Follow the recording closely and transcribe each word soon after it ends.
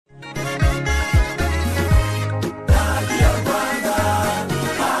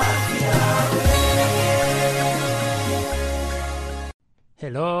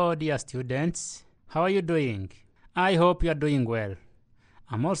Hello, dear students. How are you doing? I hope you are doing well.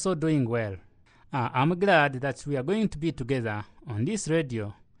 I'm also doing well. I'm glad that we are going to be together on this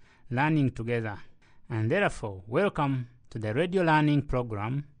radio, learning together. And therefore, welcome to the radio learning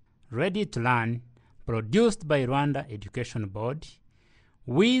program, Ready to Learn, produced by Rwanda Education Board,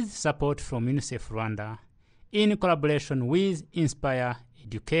 with support from UNICEF Rwanda, in collaboration with Inspire,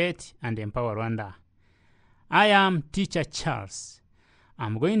 Educate, and Empower Rwanda. I am Teacher Charles.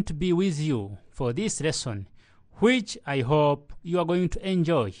 I'm going to be with you for this lesson, which I hope you are going to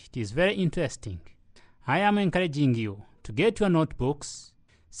enjoy. It is very interesting. I am encouraging you to get your notebooks,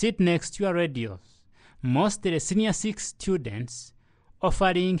 sit next to your radios, mostly Senior 6 students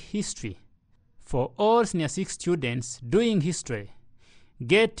offering history. For all Senior 6 students doing history,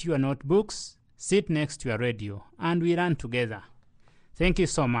 get your notebooks, sit next to your radio, and we learn together. Thank you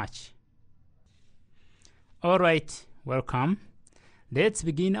so much. All right, welcome. Let's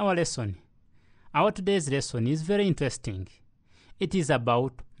begin our lesson. Our today's lesson is very interesting. It is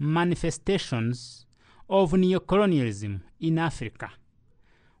about manifestations of neo-colonialism in Africa.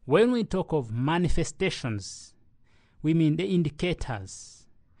 When we talk of manifestations, we mean the indicators.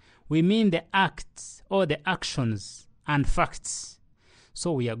 We mean the acts or the actions and facts.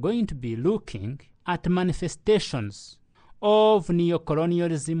 So we are going to be looking at manifestations of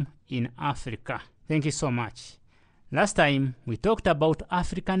neo-colonialism in Africa. Thank you so much. Last time, we talked about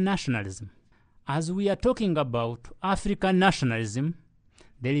African nationalism. As we are talking about African nationalism,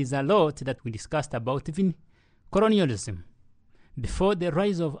 there is a lot that we discussed about even colonialism. Before the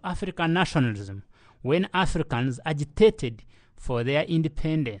rise of African nationalism, when Africans agitated for their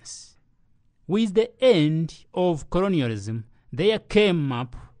independence. With the end of colonialism, there came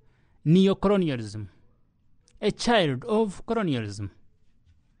up neo-colonialism, a child of colonialism.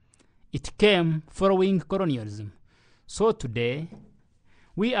 It came following colonialism. So today,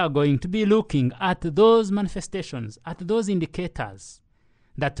 we are going to be looking at those manifestations, at those indicators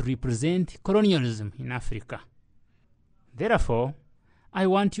that represent colonialism in Africa. Therefore, I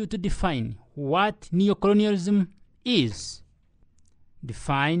want you to define what neo-colonialism is.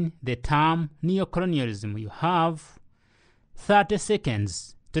 Define the term neo-colonialism. You have 30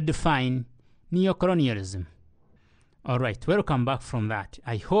 seconds to define neo-colonialism. All right, welcome back from that.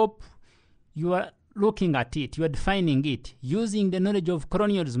 I hope you are looking at it, you are defining it using the knowledge of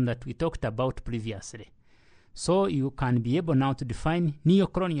colonialism that we talked about previously. So you can be able now to define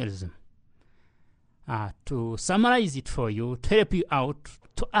neo-colonialism. To summarize it for you, to help you out,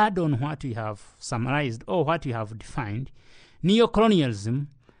 to add on what we have summarized or what we have defined, neo-colonialism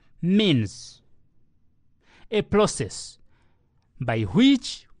means a process by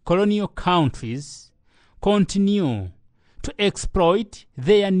which colonial countries continue to exploit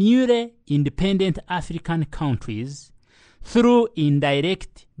their newly independent African countries through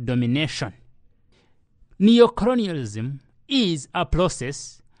indirect domination. Neo-colonialism is a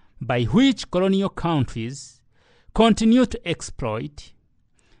process by which colonial countries continue to exploit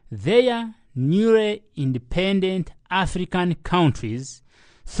their newly independent African countries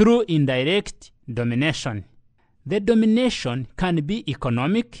through indirect domination. The domination can be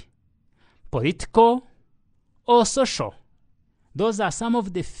economic, political, or social. Those are some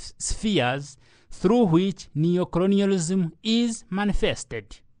of the spheres through which neo-colonialism is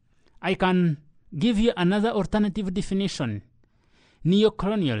manifested. I can give you another alternative definition.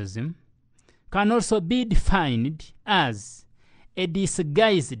 Neo-colonialism can also be defined as a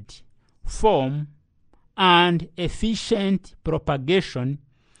disguised form and efficient propagation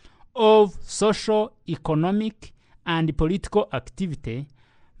of social, economic, and political activity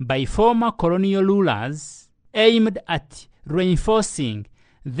by former colonial rulers aimed at reinforcing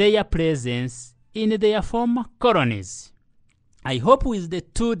their presence in their former colonies. I hope with the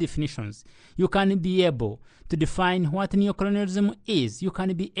two definitions, you can be able to define what neo-colonialism is. You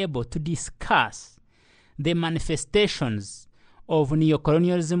can be able to discuss the manifestations of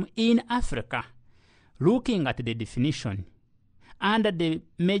neo-colonialism in Africa, looking at the definition under the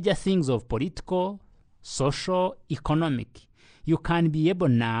major things of political, social, economic. You can be able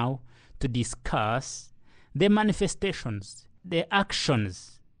now to discuss the manifestations, the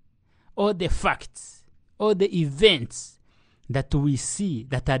actions, or the facts, or the events that we see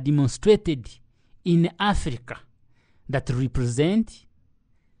that are demonstrated in Africa that represent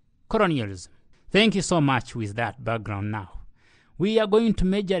colonialism. Thank you so much with that background now. We are going to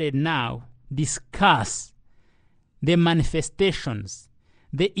majorly now discuss the manifestations,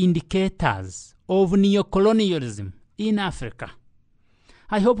 the indicators of neo-colonialism in Africa.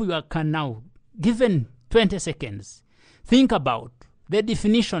 I hope you can now, given 20 seconds, think about the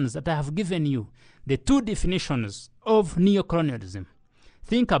definitions that I have given you, the two definitions of neo-colonialism.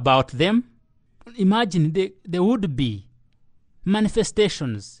 think about them. Imagine there would be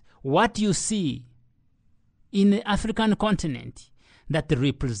manifestations, what you see in the African continent that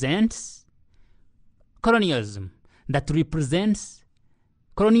represents colonialism, that represents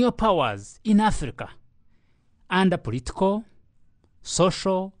colonial powers in Africa under political,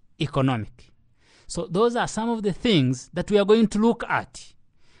 social, economic. So those are some of the things that we are going to look at.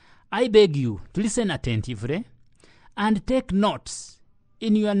 I beg you to listen attentively and take notes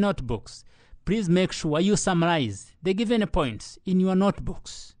in your notebooks. Please make sure you summarize the given points in your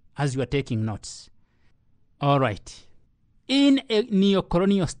notebooks as you are taking notes. All right. In a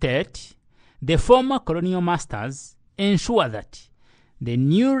neo-colonial state, the former colonial masters ensure that the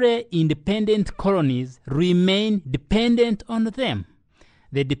newly independent colonies remain dependent on them.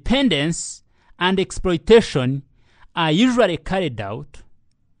 The dependence and exploitation are usually carried out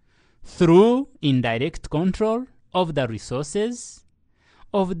through indirect control of the resources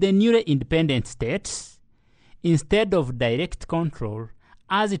of the newly independent states instead of direct control,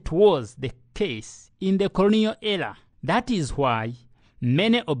 as it was the case in the colonial era. That is why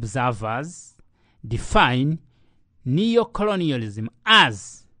many observers define neo-colonialism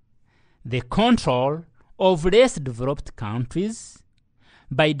as the control of less developed countries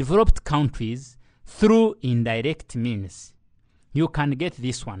by developed countries through indirect means. You can get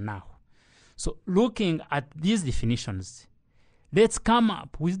this one now. So looking at these definitions, let's come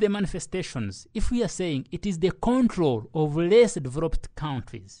up with the manifestations. If we are saying it is the control of less developed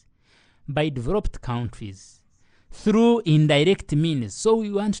countries by developed countries through indirect means, so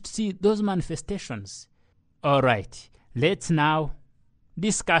we want to see those manifestations. All right, let's now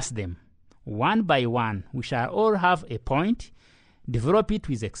discuss them one by one. We shall all have a point, develop it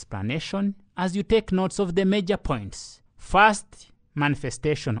with explanation as you take notes of the major points. First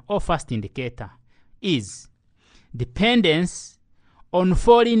manifestation or first indicator is dependence on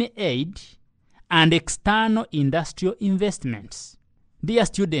foreign aid and external industrial investments. Dear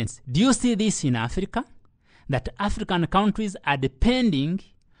students, do you see this in Africa? That African countries are depending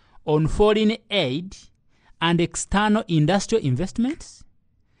on foreign aid and external industrial investments?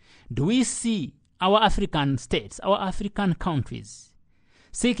 Do we see our African states, our African countries,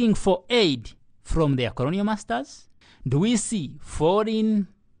 seeking for aid from their colonial masters? Do we see foreign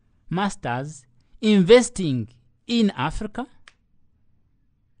masters investing in Africa?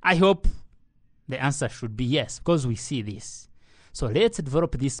 I hope the answer should be yes, because we see this. So let's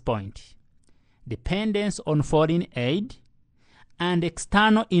develop this point. Dependence on foreign aid and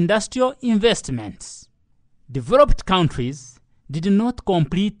external industrial investments. Developed countries did not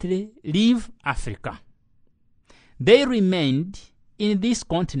completely leave Africa. They remained in this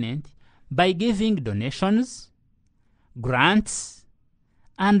continent by giving donations, grants,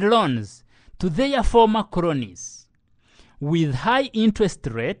 and loans to their former colonies with high interest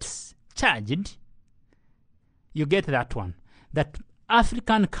rates charged. You get that one. That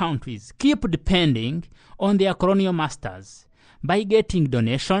African countries keep depending on their colonial masters by getting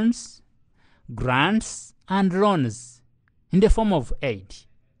donations, grants, and loans in the form of aid.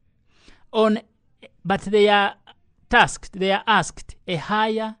 But they are asked a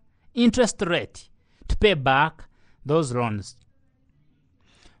higher interest rate to pay back those loans.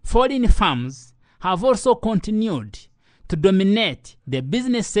 Foreign firms have also continued to dominate the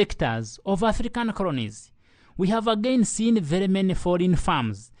business sectors of African colonies. We have again seen very many foreign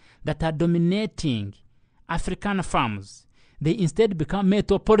firms that are dominating African firms. They instead become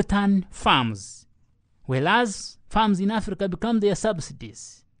metropolitan firms, whereas firms in Africa become their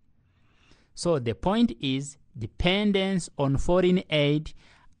subsidies. So the point is dependence on foreign aid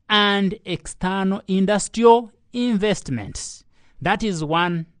and external industrial investments. That is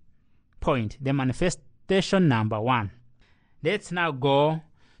one point, the manifestation number one. Let's now go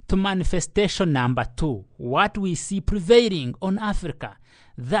to manifestation number two, what we see prevailing on Africa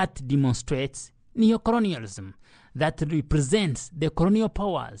that demonstrates neo-colonialism, that represents the colonial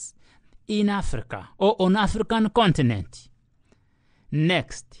powers in Africa or on African continent.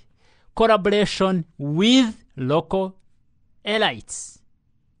 Next, collaboration with local elites.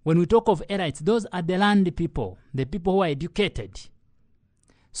 When we talk of elites, those are the land people, the people who are educated.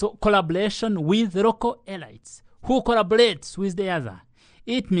 So collaboration with local elites. Who collaborates with the other?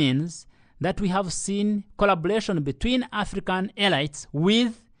 It means that we have seen collaboration between African elites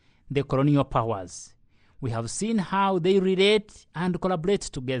with the colonial powers. We have seen how they relate and collaborate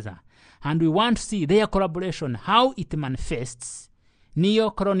together. And we want to see their collaboration, how it manifests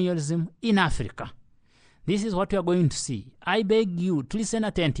neo-colonialism in Africa. This is what we are going to see. I beg you to listen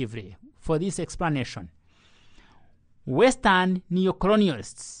attentively for this explanation. Western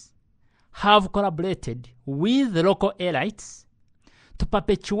neo-colonialists have collaborated with the local elites to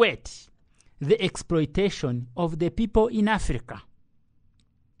perpetuate the exploitation of the people in Africa.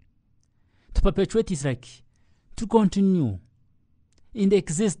 To perpetuate is like to continue in the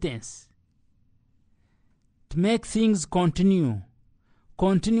existence, to make things continue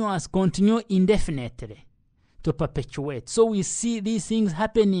indefinitely, to perpetuate. So we see these things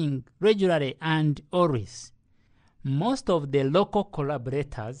happening regularly and always. Most of the local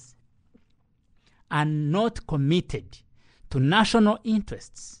collaborators are not committed to national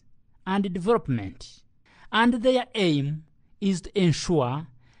interests and development, and their aim is to ensure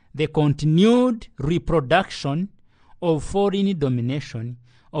the continued reproduction of foreign domination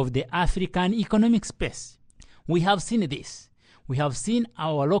of the African economic space. We have seen this. We have seen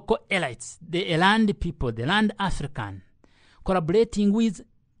our local elites, the land people, the land African, collaborating with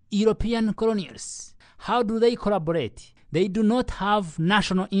European colonials. How do they collaborate? They do not have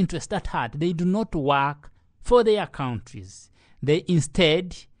national interest at heart. They do not work for their countries. They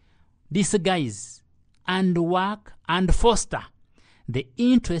instead disguise and work and foster the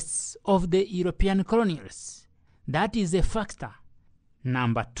interests of the European colonials. That is a factor.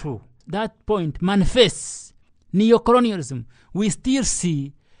 Number 2, that point manifests neo-colonialism. We still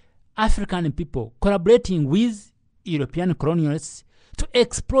see African people collaborating with European colonialists to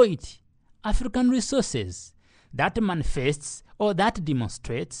exploit African resources. That manifests, or that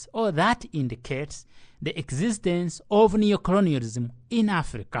demonstrates, or that indicates the existence of neo-colonialism in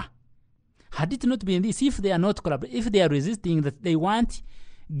Africa. Had it not been this, if they are not collaborating, if they are resisting, that they want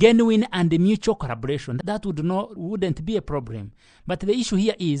genuine and mutual collaboration, that wouldn't be a problem. But the issue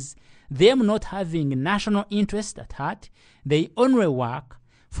here is them not having national interest at heart. They only work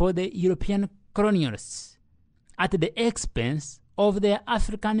for the European colonialists at the expense of their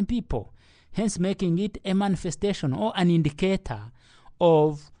African people, hence making it a manifestation or an indicator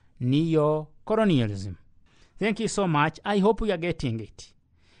of neo-colonialism. Thank you so much. I hope we are getting it.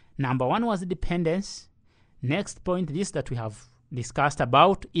 Number 1 was dependence. Next point, this that we have discussed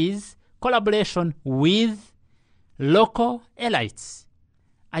about, is collaboration with local elites.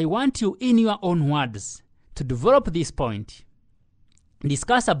 I want you, in your own words, to develop this point.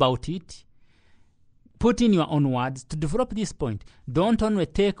 Discuss about it. Put in your own words to develop this point. Don't only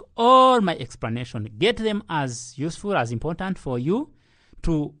take all my explanation. Get them as useful, as important for you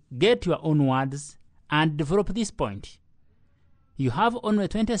to get your own words and develop this point. You have only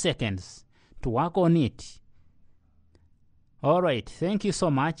 20 seconds to work on it. All right, thank you so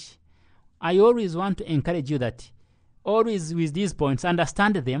much. I always want to encourage you that always with these points,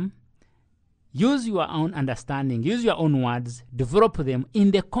 understand them, use your own understanding, use your own words, develop them in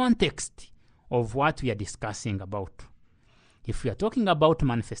the context of what we are discussing about. If we are talking about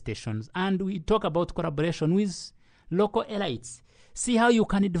manifestations and we talk about collaboration with local elites, see how you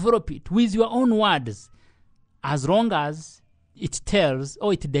can develop it with your own words, as long as it tells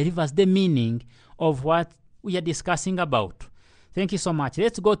or it delivers the meaning of what we are discussing about. Thank you so much.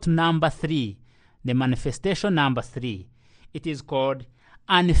 Let's go to number 3, the manifestation number 3. It is called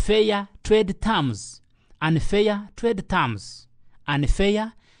unfair trade terms. Unfair trade terms.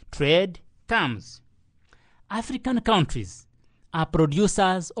 Unfair trade terms. African countries are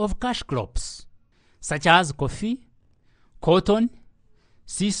producers of cash crops such as coffee, cotton,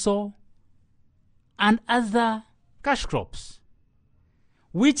 sisal, and other cash crops,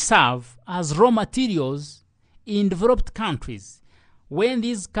 which serve as raw materials in developed countries. When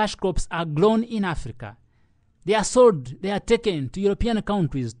these cash crops are grown in Africa, they are sold, they are taken to European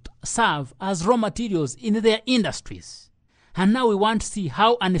countries to serve as raw materials in their industries. And now we want to see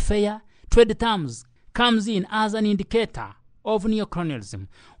how unfair trade terms comes in as an indicator of neo-colonialism.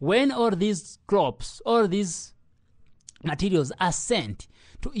 When all these crops, all these materials are sent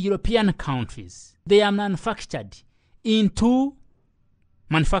to European countries, they are manufactured into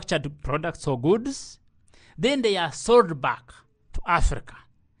manufactured products or goods, then they are sold back to Africa.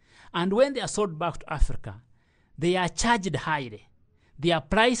 And when they are sold back to Africa, they are charged highly. They are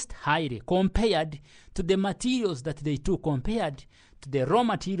priced highly compared to the materials that they took, compared to the raw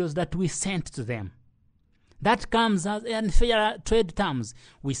materials that we sent to them. That comes as unfair trade terms.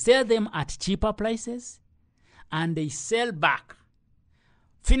 We sell them at cheaper prices, and they sell back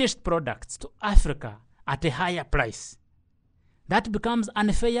finished products to Africa at a higher price. That becomes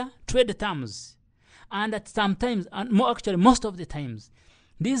unfair trade terms. And at sometimes, and more actually most of the times,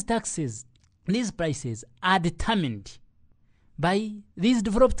 these taxes, these prices are determined by these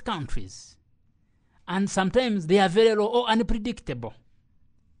developed countries. And sometimes they are very low or unpredictable.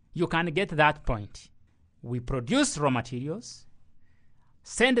 You can get that point. We produce raw materials,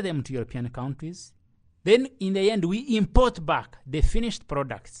 send them to European countries, then in the end we import back the finished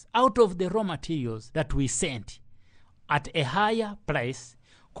products out of the raw materials that we sent at a higher price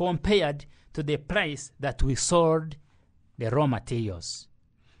compared to the price that we sold the raw materials.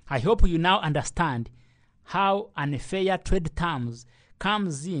 I hope you now understand how unfair trade terms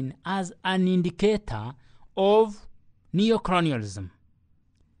comes in as an indicator of neo-colonialism.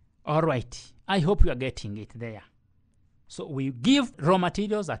 All right, I hope you are getting it there. So we give raw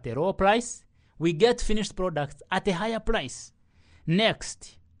materials at a low price, we get finished products at a higher price.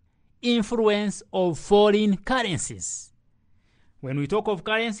 Next, influence of foreign currencies. When we talk of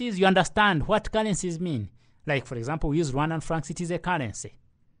currencies, you understand what currencies mean. Like, for example, we use Rwandan francs, it is a currency.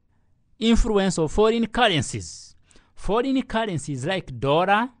 Influence of foreign currencies. Foreign currencies like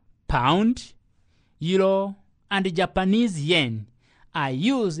dollar, pound, euro, and Japanese yen are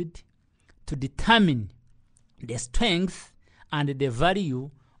used to determine the strength and the value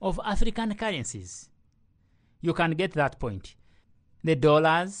of African currencies. You can get that point. The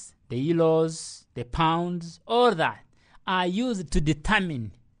dollars, the euros, the pounds, all that are used to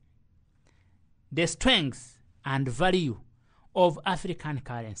determine the strength and value of African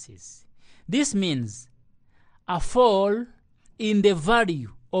currencies. This means a fall in the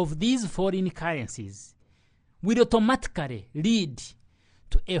value of these foreign currencies will automatically lead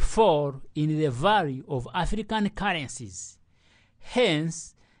to a fall in the value of African currencies,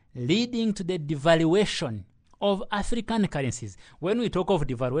 hence leading to the devaluation of African currencies. When we talk of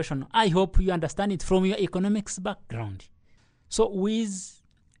devaluation, I hope you understand it from your economics background. So with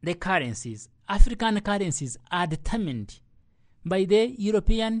the currencies, African currencies are determined by the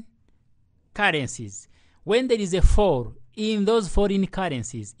European currencies. When there is a fall in those foreign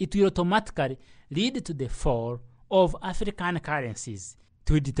currencies, it will automatically lead to the fall of African currencies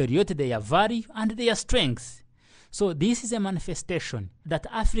to deteriorate their value and their strength. So this is a manifestation that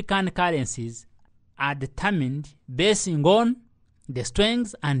African currencies are determined basing on the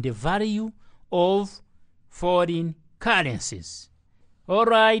strength and the value of foreign currencies. All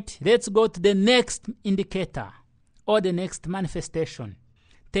right, let's go to the next indicator or the next manifestation.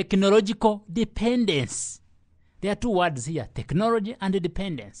 Technological dependence. There are two words here, technology and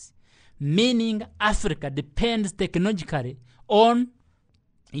dependence, meaning Africa depends technologically on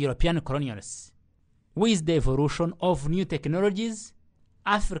European colonialists. With the evolution of new technologies,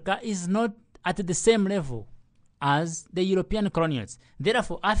 Africa is not at the same level as the European colonialists.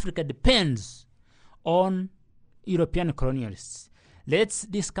 Therefore, Africa depends on European colonialists. Let's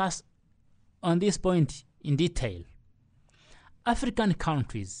discuss on this point in detail. African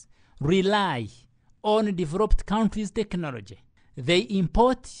countries rely on developed countries' technology. They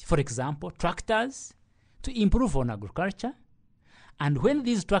import, for example, tractors to improve on agriculture. And when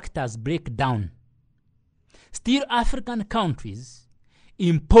these tractors break down, still African countries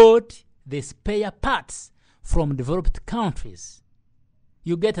import the spare parts from developed countries.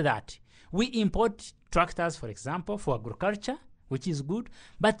 You get that? We import tractors, for example, for agriculture, which is good.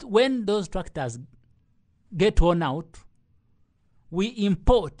 But when those tractors get worn out, we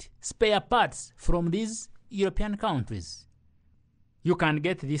import spare parts from these European countries. You can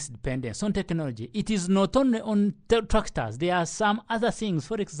get this dependence on technology. It is not only on tractors. There are some other things.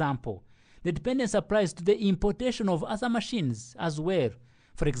 For example, the dependence applies to the importation of other machines as well.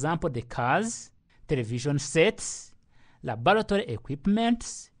 For example, the cars, television sets, laboratory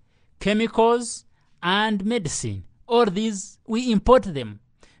equipment, chemicals, and medicine. All these, we import them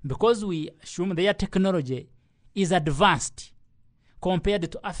because we assume their technology is advanced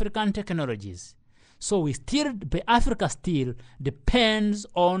compared to African technologies. So Africa still depends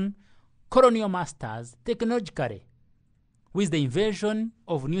on colonial masters technologically. With the invasion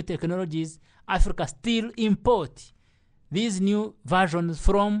of new technologies, Africa still imports these new versions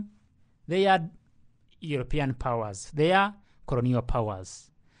from their European powers, their colonial powers.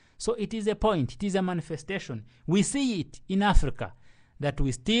 So it is a point, it is a manifestation. We see it in Africa that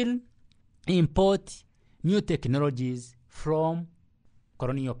we still import new technologies from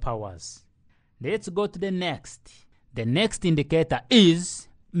colonial powers. Let's go to the next. The next indicator is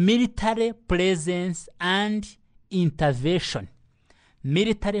military presence and intervention.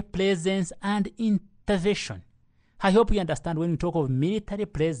 Military presence and intervention. I hope you understand when we talk of military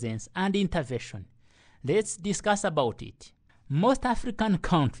presence and intervention. Let's discuss about it. Most African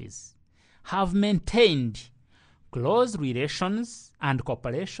countries have maintained close relations and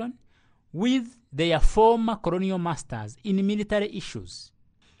cooperation with their former colonial masters in military issues.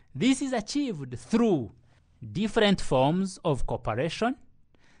 This is achieved through different forms of cooperation,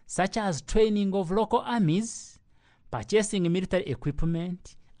 such as training of local armies, purchasing military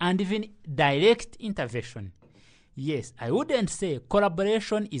equipment, and even direct intervention. Yes, I wouldn't say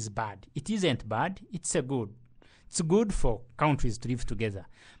collaboration is bad. It isn't bad. It's good. It's good for countries to live together.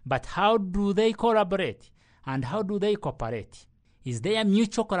 But how do they collaborate? And how do they cooperate? Is there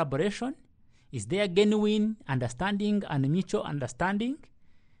mutual collaboration? Is there genuine understanding and mutual understanding?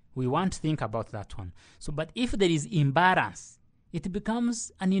 We want to think about that one. So, but if there is imbalance, it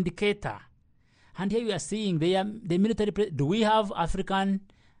becomes an indicator. And here we are seeing the military. Do we have African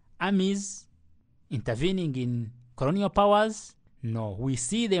armies intervening in colonial powers? No. We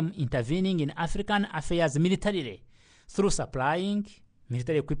see them intervening in African affairs militarily through supplying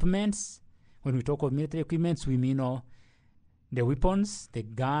military equipments. When we talk of military equipments, we mean the weapons, the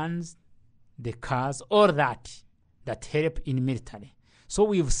guns, the cars, all that help in military. So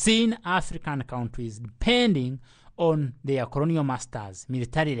we've seen African countries depending on their colonial masters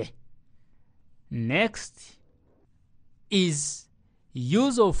militarily. Next is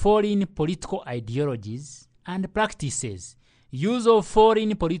use of foreign political ideologies and practices. Use of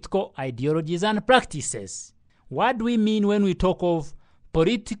foreign political ideologies and practices. What do we mean when we talk of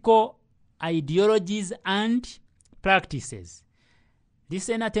political ideologies and practices?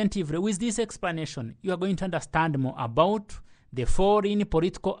 Listen attentively. With this explanation, you are going to understand more about the foreign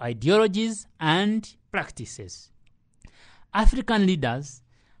political ideologies and practices. African leaders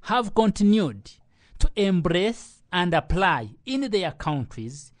have continued to embrace and apply in their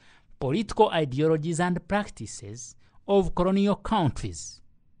countries political ideologies and practices of colonial countries,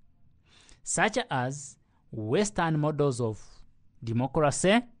 such as Western models of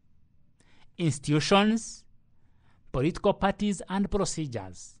democracy, institutions, political parties, and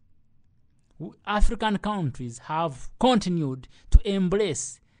procedures. African countries have continued to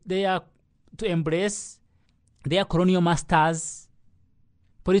embrace their colonial masters'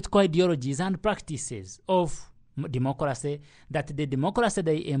 political ideologies and practices of democracy, that the democracy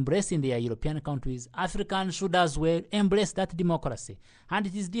they embrace in their European countries, Africans should as well embrace that democracy. And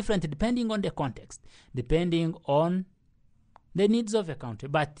it is different depending on the context, depending on the needs of a country.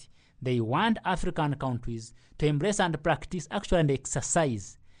 But they want African countries to embrace and practice, actually, and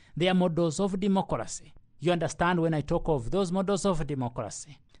exercise their models of democracy. You understand when I talk of those models of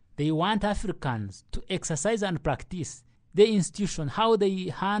democracy? They want Africans to exercise and practice the institution, how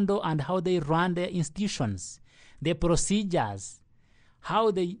they handle and how they run their institutions, the procedures,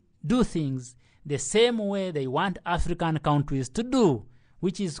 how they do things the same way they want African countries to do,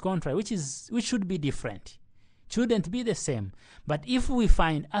 which is contrary, which should be different. It shouldn't be the same. But if we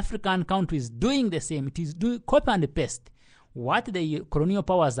find African countries doing the same, it is copy and paste. What the colonial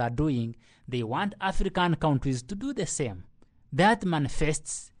powers are doing, they want African countries to do the same. That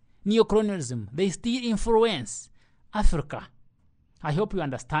manifests neo-colonialism. They still influence Africa. I hope you're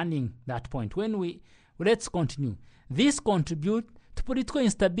understanding that point. Let's continue. This contributes to political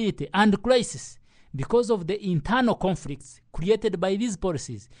instability and crisis because of the internal conflicts created by these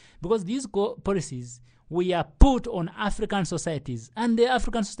policies. Because these policies were put on African societies, and the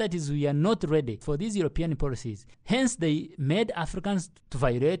African societies were not ready for these European policies. Hence, they made Africans to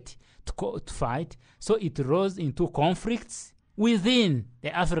violate, to fight. So it rose into conflicts within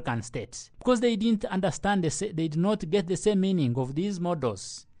the African states because they didn't understand, they did not get the same meaning of these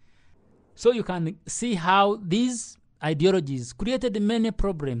models. So you can see how these ideologies created many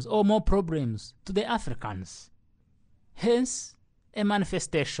problems or more problems to the Africans. Hence, a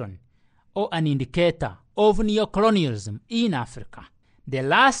manifestation or an indicator of neo-colonialism in Africa. The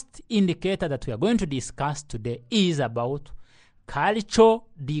last indicator that we are going to discuss today is about cultural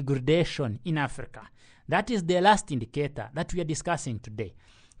degradation in Africa. That is the last indicator that we are discussing today.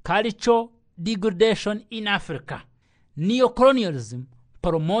 Cultural degradation in Africa. Neo-colonialism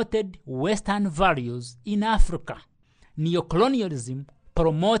promoted Western values in Africa. Neo-colonialism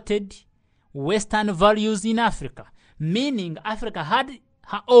promoted Western values in Africa, meaning Africa had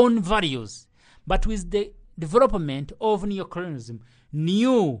her own values. But with the development of neo-colonialism,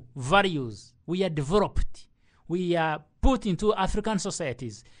 new values were developed. We are put into African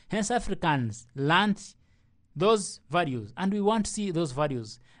societies. Hence, Africans learned those values, and we want to see those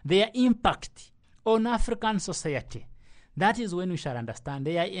values, their impact on African society. That is when we shall understand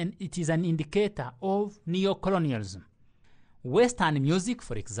it is an indicator of neo-colonialism. Western music,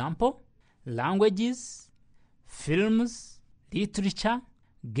 for example, languages, films, literature,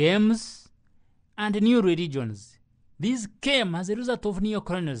 games, and new religions. These came as a result of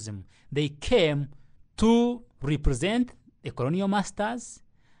neo-colonialism. They came to represent the colonial masters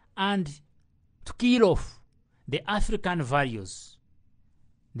and to kill off the African values.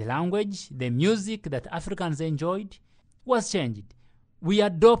 The language, the music that Africans enjoyed was changed.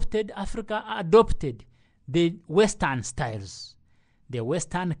 Africa adopted the Western styles, the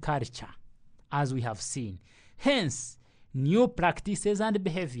Western culture, as we have seen. Hence, new practices and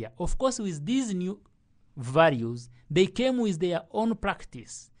behavior. Of course, with these new values, they came with their own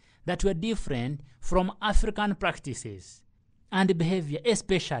practice that were different from African practices and behavior,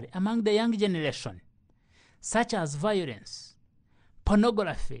 especially among the young generation, such as violence,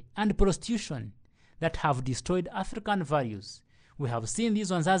 pornography, and prostitution that have destroyed African values. We have seen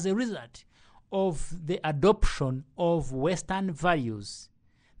these ones as a result of the adoption of Western values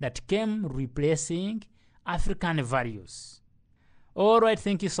that came replacing African values. All right,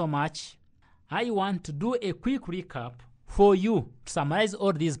 thank you so much. I want to do a quick recap for you to summarize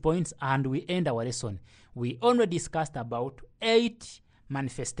all these points and we end our lesson. We already discussed about 8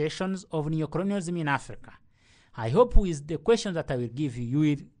 manifestations of neo-colonialism in Africa. I hope with the questions that I will give you, you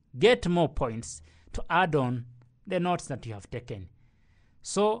will get more points to add on the notes that you have taken.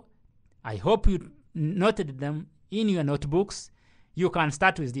 So I hope you noted them in your notebooks. You can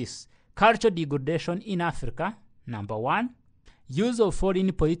start with this. Cultural degradation in Africa, number 1. Use of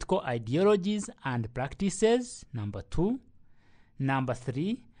foreign political ideologies and practices, number 2. Number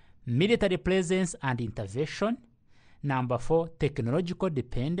 3, military presence and intervention. Number 4, technological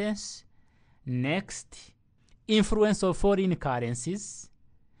dependence. Next, influence of foreign currencies.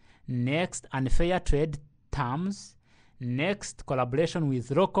 Next, unfair trade terms. Next, collaboration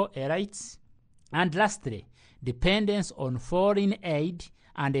with local elites. And lastly, dependence on foreign aid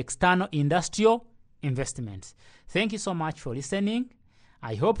and external industrial investments. Thank you so much for listening.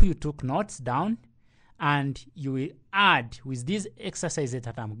 I hope you took notes down and you will add with these exercises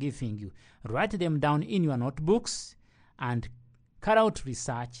that I'm giving you. Write them down in your notebooks and carry out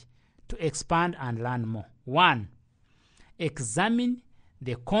research to expand and learn more. 1. Examine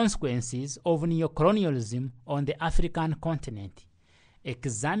the consequences of neo-colonialism on the African continent.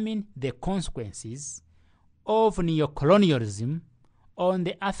 Examine the consequences of neo-colonialism on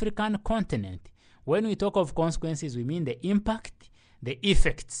the African continent. When we talk of consequences, we mean the impact, the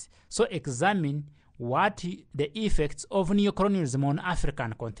effects. So examine what the effects of neo-colonialism on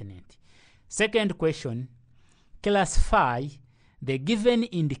African continent. Second question, classify the given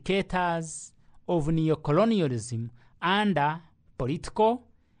indicators of neo-colonialism under political,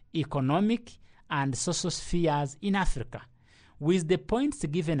 economic, and social spheres in Africa. With the points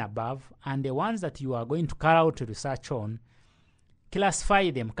given above and the ones that you are going to carry out research on,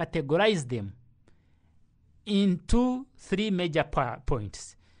 classify them, categorize them into 3 major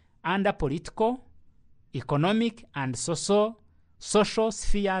points: under political, economic, and social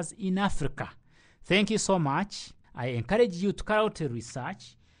spheres in Africa. Thank you so much. I encourage you to carry out a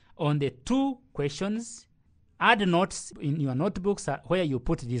research on the 2 questions. Add notes in your notebooks where you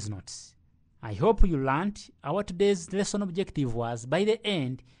put these notes. I hope you learned. Our today's lesson objective was, by the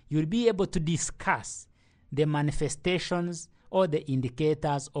end, you'll be able to discuss the manifestations or the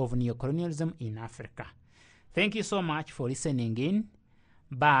indicators of neo-colonialism in Africa. Thank you so much for listening in.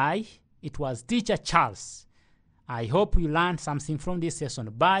 Bye. It was Teacher Charles. I hope you learned something from this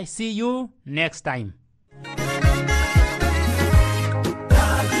lesson. Bye. See you next time.